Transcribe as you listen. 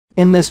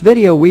In this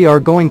video we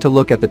are going to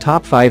look at the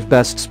top 5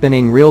 best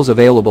spinning reels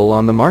available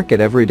on the market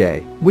every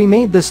day. We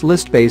made this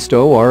list based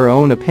on our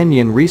own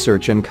opinion,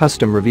 research and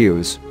custom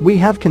reviews. We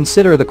have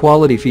considered the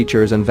quality,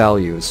 features and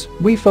values.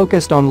 We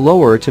focused on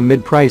lower to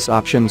mid-price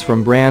options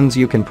from brands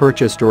you can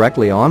purchase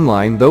directly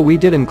online, though we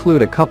did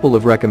include a couple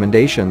of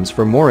recommendations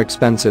for more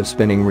expensive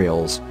spinning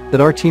reels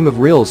that our team of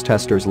reels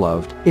testers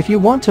loved. If you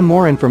want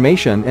more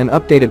information and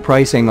updated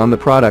pricing on the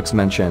products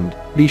mentioned,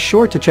 be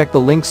sure to check the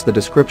links in the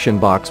description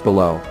box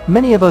below.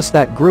 Many of us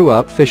that grew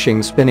up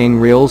fishing spinning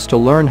reels to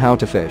learn how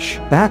to fish.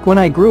 Back when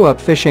I grew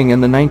up fishing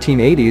in the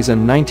 1980s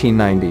and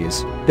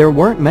 1990s, there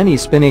weren't many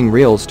spinning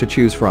reels to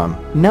choose from.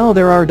 Now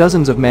there are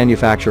dozens of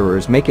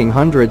manufacturers making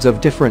hundreds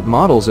of different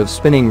models of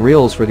spinning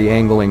reels for the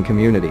angling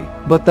community.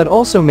 But that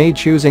also made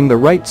choosing the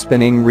right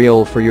spinning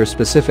reel for your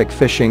specific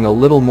fishing a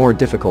little more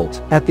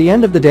difficult. At the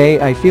end of the day,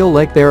 I feel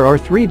like there are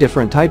 3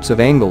 different types of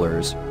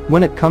anglers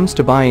when it comes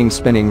to buying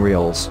spinning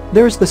reels.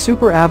 There's the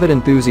super avid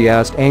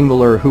enthusiast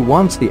angler who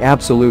wants the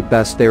absolute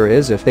best there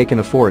is if they can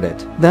afford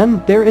it.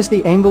 Then, there is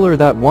the angler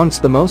that wants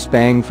the most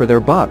bang for their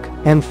buck.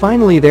 And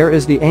finally there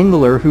is the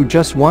angler who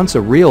just wants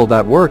a reel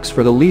that works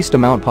for the least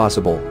amount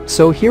possible.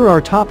 So here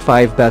are top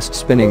 5 best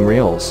spinning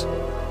reels.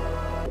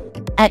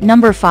 At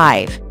number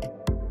 5.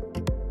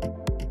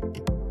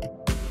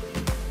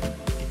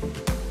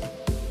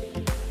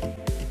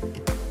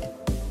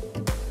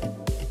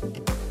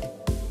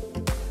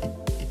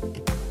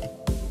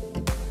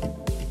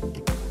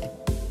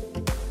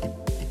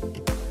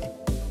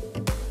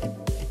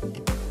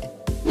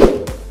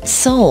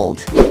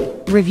 Sold.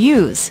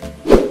 Reviews.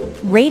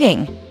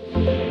 Rating.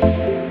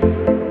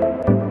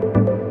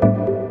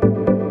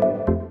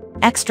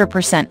 Extra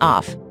 %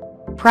 off.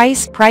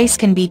 Price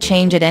can be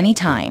changed at any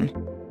time.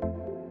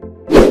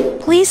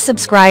 Please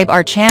subscribe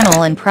our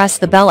channel and press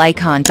the bell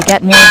icon to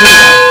get more videos.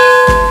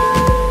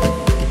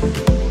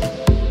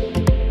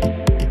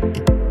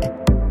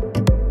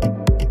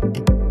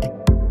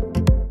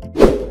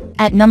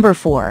 At number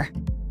 4.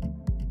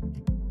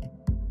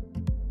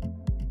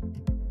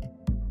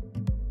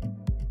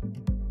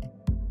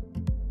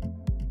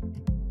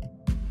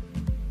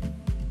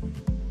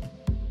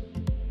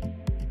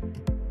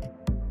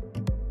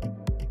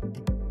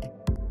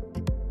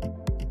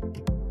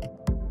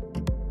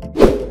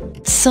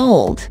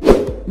 Sold.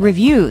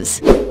 Reviews.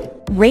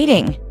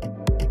 Rating.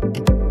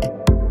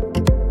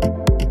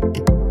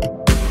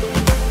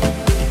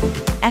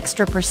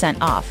 Extra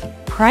 % off.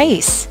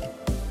 Price.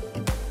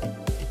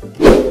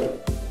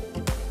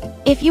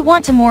 If you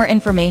want more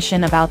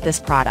information about this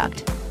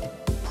product,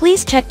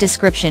 please check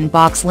description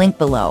box link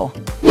below.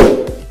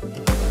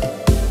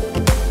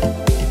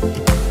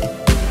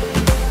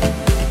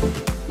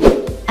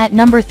 At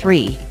number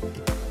 3.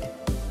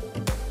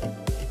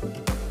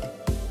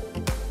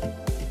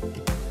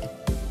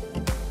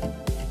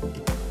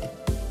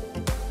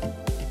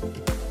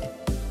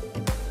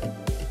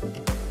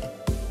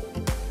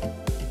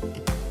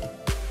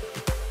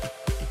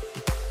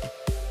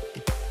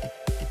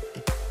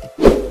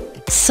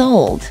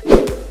 Sold.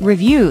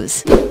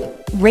 Reviews.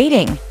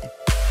 Rating.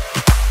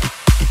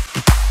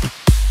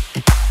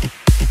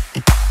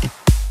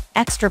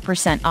 Extra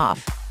 %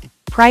 off.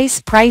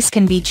 Price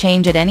can be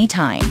changed at any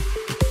time.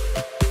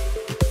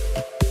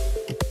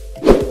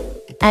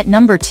 At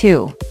number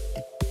 2.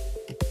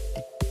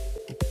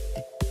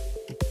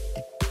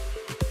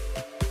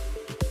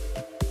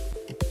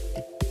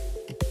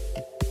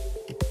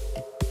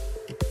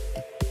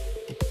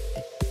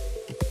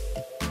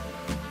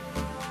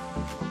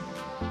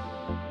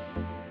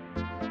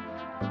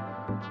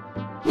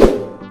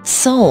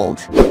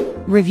 Sold.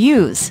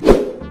 Reviews.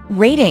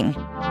 Rating.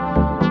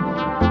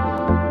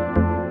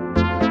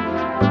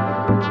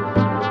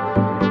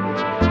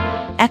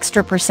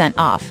 Extra %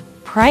 off.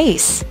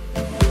 Price.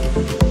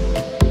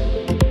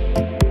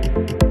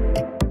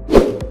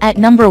 At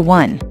number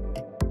 1.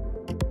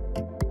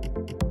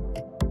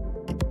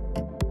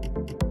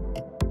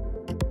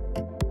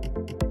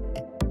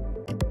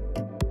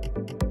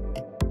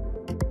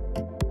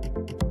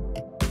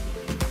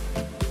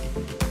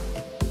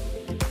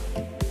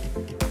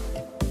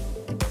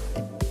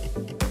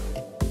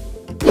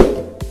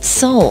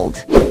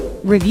 Sold.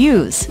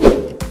 Reviews.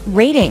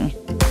 Rating.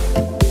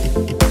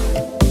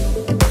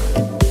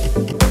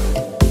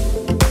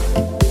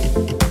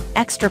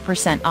 Extra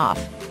 % off.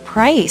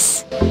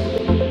 Price.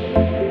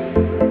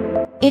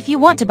 If you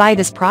want to buy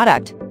this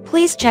product,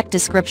 please check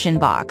description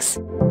box.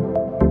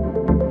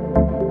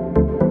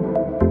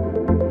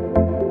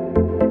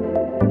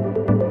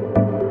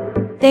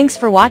 Thanks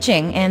for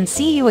watching and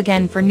see you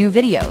again for new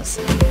videos.